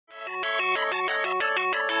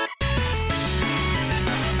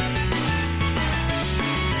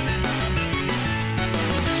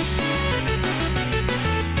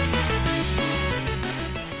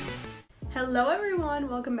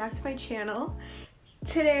welcome back to my channel.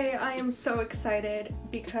 Today I am so excited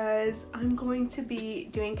because I'm going to be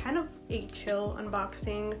doing kind of a chill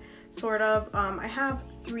unboxing, sort of. I have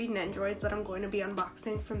 3 Nendoroids that I'm going to be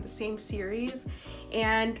unboxing from the same series,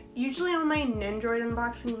 and usually on my Nendoroid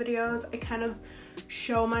unboxing videos I kind of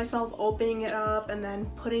show myself opening it up and then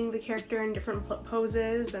putting the character in different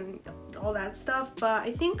poses and all that stuff, but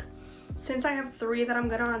I think since I have 3 that I'm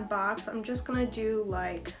gonna unbox, I'm just gonna do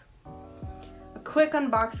like a quick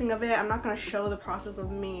unboxing of it. I'm not gonna show the process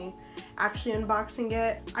of me actually unboxing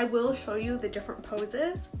it. I will show you the different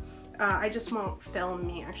poses. I just won't film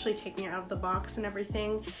me actually taking it out of the box and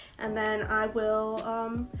everything, and then I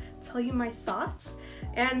will tell you my thoughts.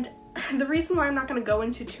 And the reason why I'm not going to go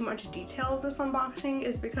into too much detail of this unboxing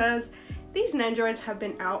is because these Nendoroids have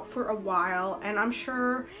been out for a while, and I'm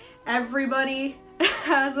sure everybody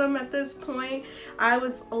has them at this point. I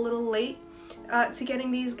was a little late to getting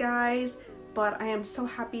these guys, but I am so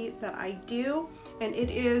happy that I do. And it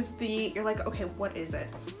is the, you're like, okay, what is it?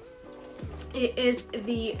 It is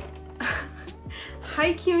the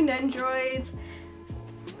Haikyuu Nendoroids.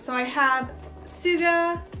 So I have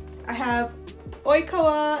Suga, I have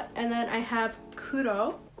Oikawa, and then I have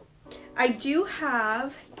Kuro. I do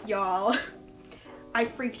have, y'all, I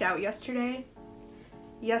freaked out yesterday.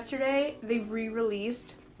 Yesterday they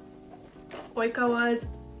re-released Oikawa's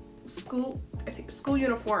school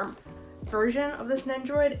uniform version of this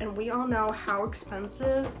Nendoroid, and we all know how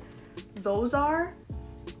expensive those are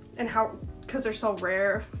and how, because they're so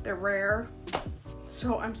rare, they're rare.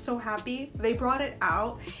 So I'm so happy they brought it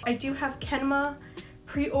out. I do have Kenma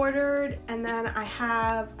pre-ordered, and then I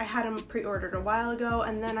had him pre-ordered a while ago,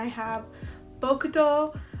 and then I have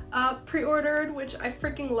Bokuto pre-ordered, which I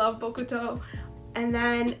freaking love Bokuto. And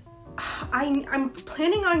then I'm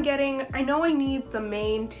planning on getting, I know I need the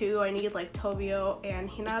main too. I need like Tobio and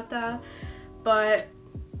Hinata, but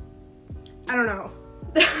I don't know.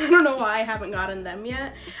 I don't know why I haven't gotten them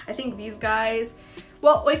yet. I think these guys,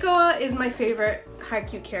 well, Oikawa is my favorite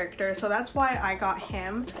Haikyuu character, so that's why I got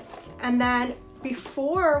him. And then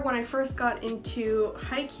before, when I first got into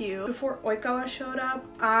Haikyuu, before Oikawa showed up,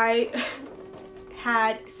 I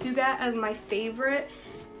had Suga as my favorite,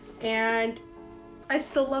 and I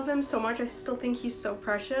still love him so much. I still think he's so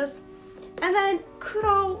precious. And then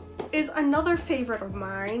Kuro is another favorite of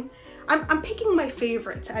mine. I'm picking my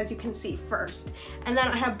favorites, as you can see, first. And then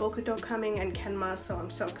I have Bokuto coming and Kenma, so I'm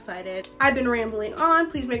so excited. I've been rambling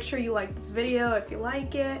on. Please make sure you like this video if you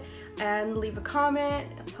like it, and leave a comment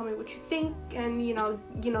and tell me what you think, and you know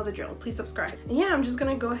the drill. Please subscribe. And yeah, I'm just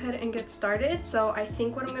gonna go ahead and get started. So I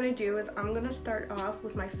think what I'm gonna do is I'm gonna start off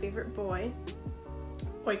with my favorite boy,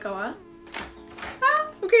 Oikawa.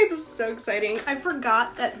 Okay, this is so exciting. I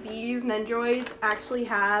forgot that these Nendoroids actually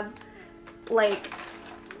have like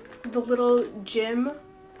the little gym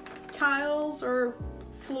tiles or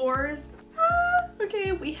floors.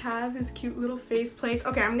 Okay, we have his cute little face plates.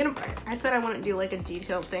 Okay, I said I want to do like a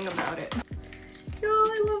detailed thing about it. Yo,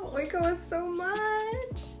 I love Oikawa so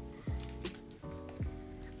much.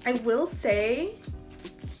 I will say,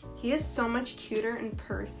 he is so much cuter in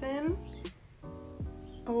person.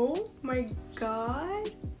 Oh my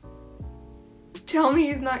god. Tell me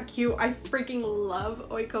he's not cute. I freaking love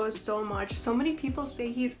Oikawa so much. So many people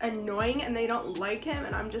say he's annoying and they don't like him,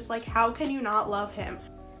 and I'm just like, how can you not love him?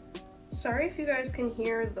 Sorry if you guys can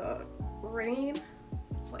hear the rain.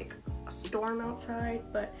 It's like a storm outside,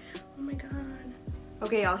 but oh my god.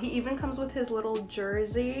 Okay, y'all, he even comes with his little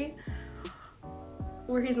jersey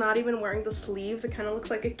where he's not even wearing the sleeves. It kind of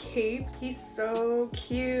looks like a cape. He's so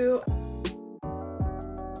cute.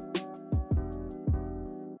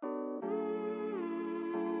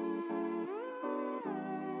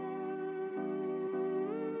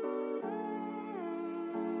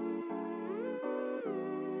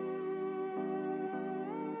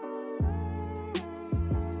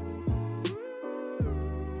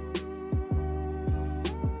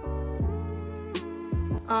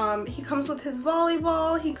 He comes with his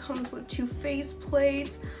volleyball, he comes with 2 face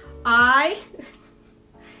plates. I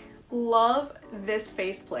love this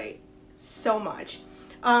faceplate so much.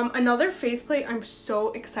 Another faceplate I'm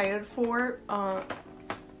so excited for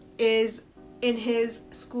is in his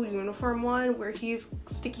school uniform one, where he's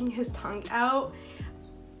sticking his tongue out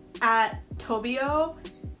at Tobio.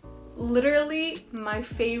 Literally my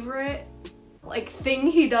favorite like thing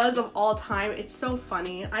he does of all time. It's so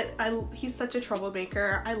funny. He's such a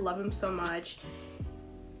troublemaker. I love him so much.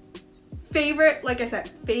 Favorite, like I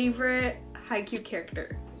said, favorite Haikyuu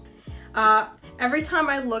character. Every time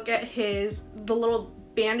I look at the little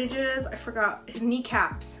bandages, I forgot his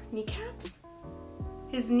kneecaps.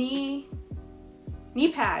 His knee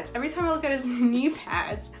knee pads. Every time I look at his knee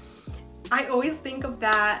pads, I always think of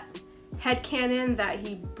that headcanon that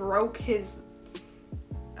he broke his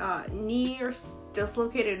knee or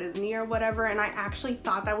dislocated his knee or whatever, and I actually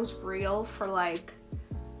thought that was real for like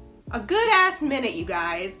a good ass minute, you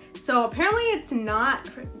guys. So apparently it's not,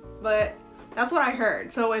 but that's what I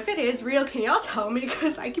heard. So if it is real, can y'all tell me?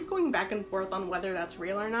 Because I keep going back and forth on whether that's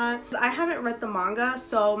real or not. I haven't read the manga,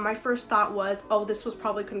 so my first thought was, oh, this was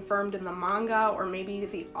probably confirmed in the manga, or maybe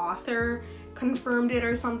the author confirmed it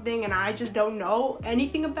or something, and I just don't know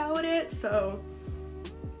anything about it. So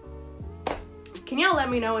can y'all let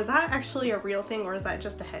me know, is that actually a real thing, or is that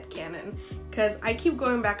just a headcanon? Because I keep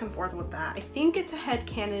going back and forth with that. I think it's a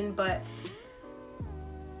headcanon, but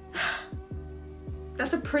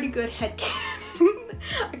that's a pretty good headcanon.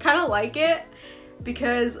 I kind of like it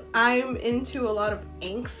because I'm into a lot of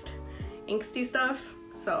angsty stuff.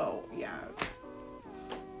 So yeah.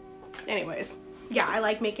 Anyways, yeah, I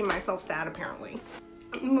like making myself sad apparently.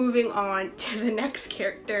 Moving on to the next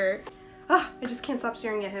character. I just can't stop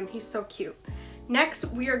staring at him. He's so cute. Next,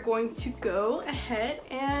 we are going to go ahead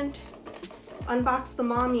and unbox the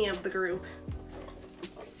mommy of the group,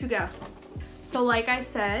 Suga. So like I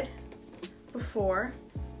said before,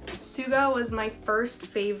 Suga was my first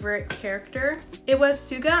favorite character. It was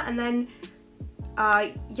Suga, and then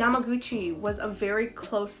Yamaguchi was a very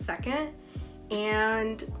close second,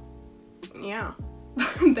 and yeah.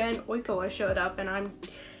 Then Oikawa showed up, and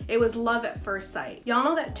it was love at first sight. Y'all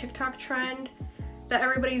know that TikTok trend that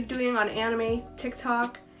everybody's doing on anime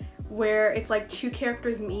TikTok, where it's like two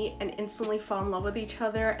characters meet and instantly fall in love with each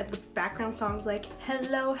other, and this background song's like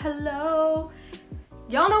hello hello.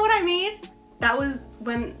 Y'all know what I mean? That was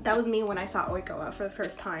me when I saw Oikawa for the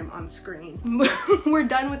first time on screen. We're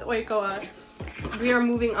done with Oikawa. We are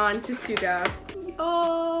moving on to Suga.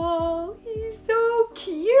 Oh, he's so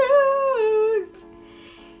cute.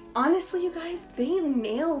 Honestly, you guys, they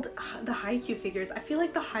nailed the Haikyuu figures. I feel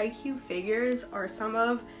like the Haikyuu figures are some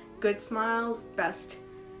of Good Smile's best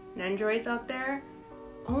Nendoroids out there.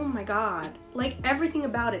 Oh my god. Like everything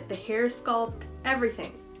about it. The hair sculpt,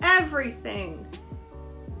 everything. Everything.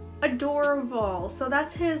 Adorable. So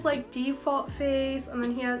that's his like default face, and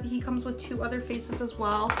then he comes with two other faces as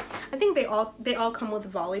well. I think they all come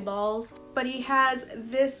with volleyballs, but he has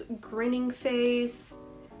this grinning face,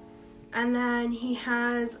 and then he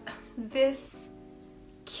has this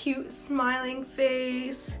cute smiling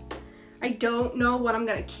face. I don't know what I'm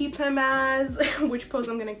gonna keep him as, which pose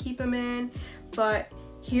I'm gonna keep him in, but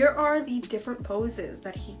here are the different poses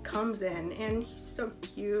that he comes in, and he's so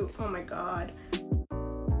cute. Oh my god.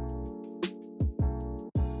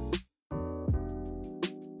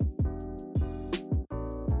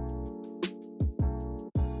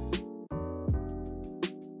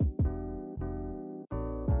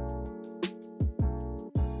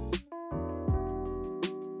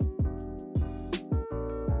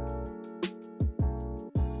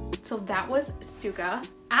 So that was Suga.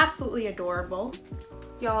 Absolutely adorable.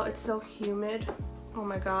 Y'all, it's so humid. Oh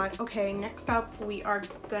my god. Okay, next up we are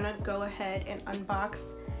gonna go ahead and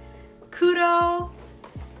unbox Kuro.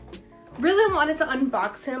 Really wanted to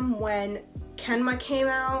unbox him when Kenma came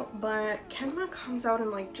out, but Kenma comes out in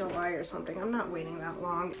like July or something. I'm not waiting that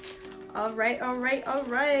long. Alright, alright,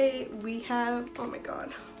 alright. We have, oh my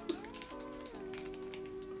god.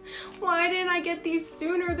 Why didn't I get these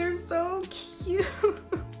sooner? They're so cute.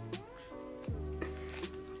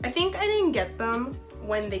 I think I didn't get them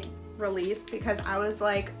when they released because I was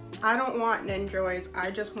like, I don't want Nendoroids, I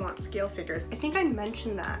just want scale figures. I think I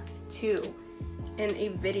mentioned that too in a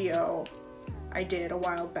video I did a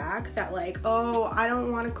while back, that like, oh, I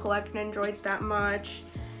don't want to collect Nendoroids that much.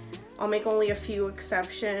 I'll make only a few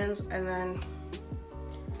exceptions, and then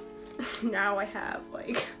now I have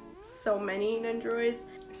like so many Nendoroids.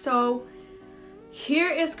 So here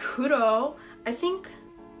is Kuro. I think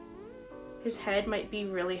his head might be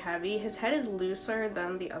really heavy. His head is looser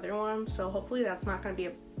than the other one, so hopefully that's not going to be a...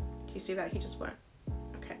 Do you see that? He just went...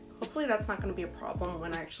 Okay. Hopefully that's not going to be a problem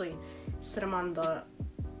when I actually sit him on the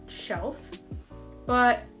shelf.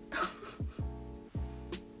 But...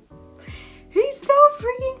 he's so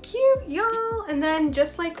freaking cute, y'all! And then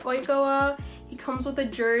just like Oikawa, he comes with a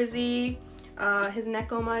jersey, his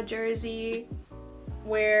Nekoma jersey,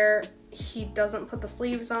 where he doesn't put the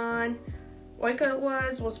sleeves on.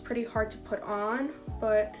 Oikawa's was pretty hard to put on,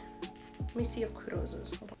 but let me see if Kuro's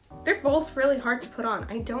is. Hold on. They're both really hard to put on.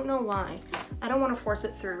 I don't know why. I don't want to force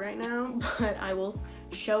it through right now, but I will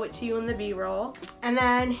show it to you in the B-roll. And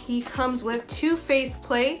then he comes with two face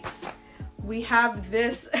plates. We have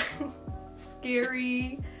this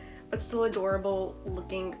scary but still adorable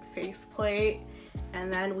looking face plate,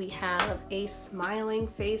 And then we have a smiling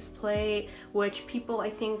faceplate, which people I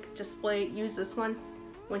think use this one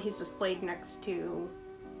when he's displayed next to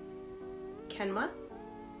Kenma.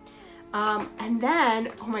 And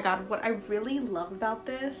then, oh my god, what I really love about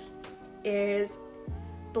this is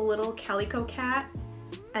the little calico cat.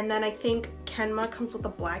 And then I think Kenma comes with a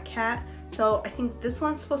black cat. So I think this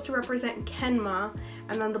one's supposed to represent Kenma,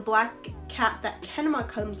 and then the black cat that Kenma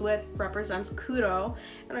comes with represents Kuro.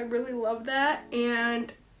 And I really love that.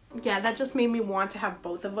 And yeah, that just made me want to have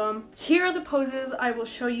both of them. Here are the poses I will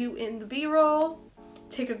show you in the B-roll.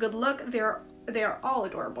 Take a good look. They are all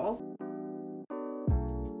adorable.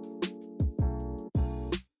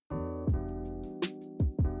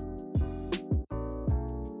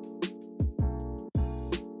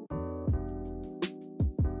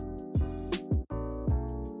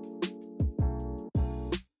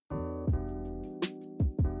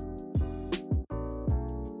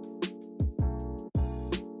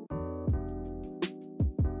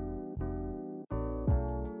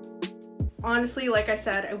 Honestly, like I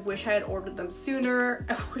said, I wish I had ordered them sooner.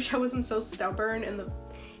 I wish I wasn't so stubborn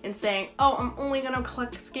in saying, oh, I'm only gonna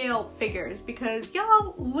collect scale figures, because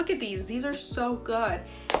y'all, look at these. These are so good.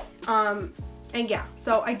 And yeah,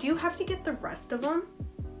 so I do have to get the rest of them.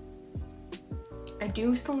 I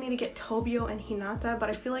do still need to get Tobio and Hinata, but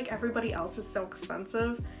I feel like everybody else is so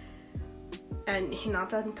expensive. And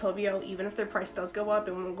Hinata and Tobio, even if their price does go up,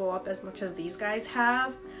 it won't go up as much as these guys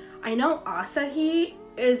have. I know Asahi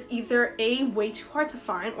is either A, way too hard to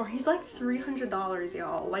find, or he's like $300,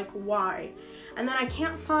 y'all. Like, why? And then I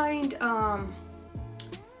can't find, oh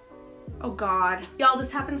god. Y'all,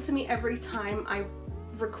 this happens to me every time I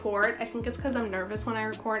record. I think it's because I'm nervous when I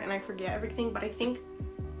record and I forget everything, but I think,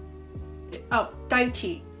 oh,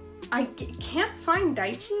 Daichi. I can't find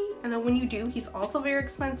Daichi, and then when you do, he's also very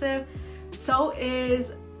expensive. So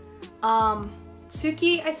is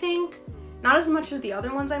Tsuki, I think. Not as much as the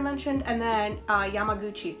other ones I mentioned. And then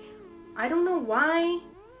Yamaguchi. I don't know why.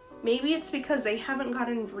 Maybe it's because they haven't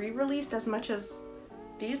gotten re-released as much as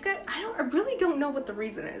these guys. I really don't know what the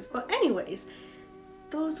reason is. But anyways,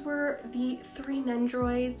 those were the 3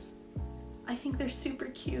 Nendoroids. I think they're super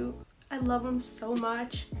cute. I love them so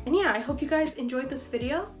much. And yeah, I hope you guys enjoyed this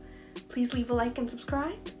video. Please leave a like and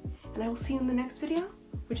subscribe. And I will see you in the next video,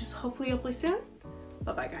 which is hopefully soon.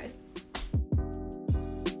 Bye-bye, guys.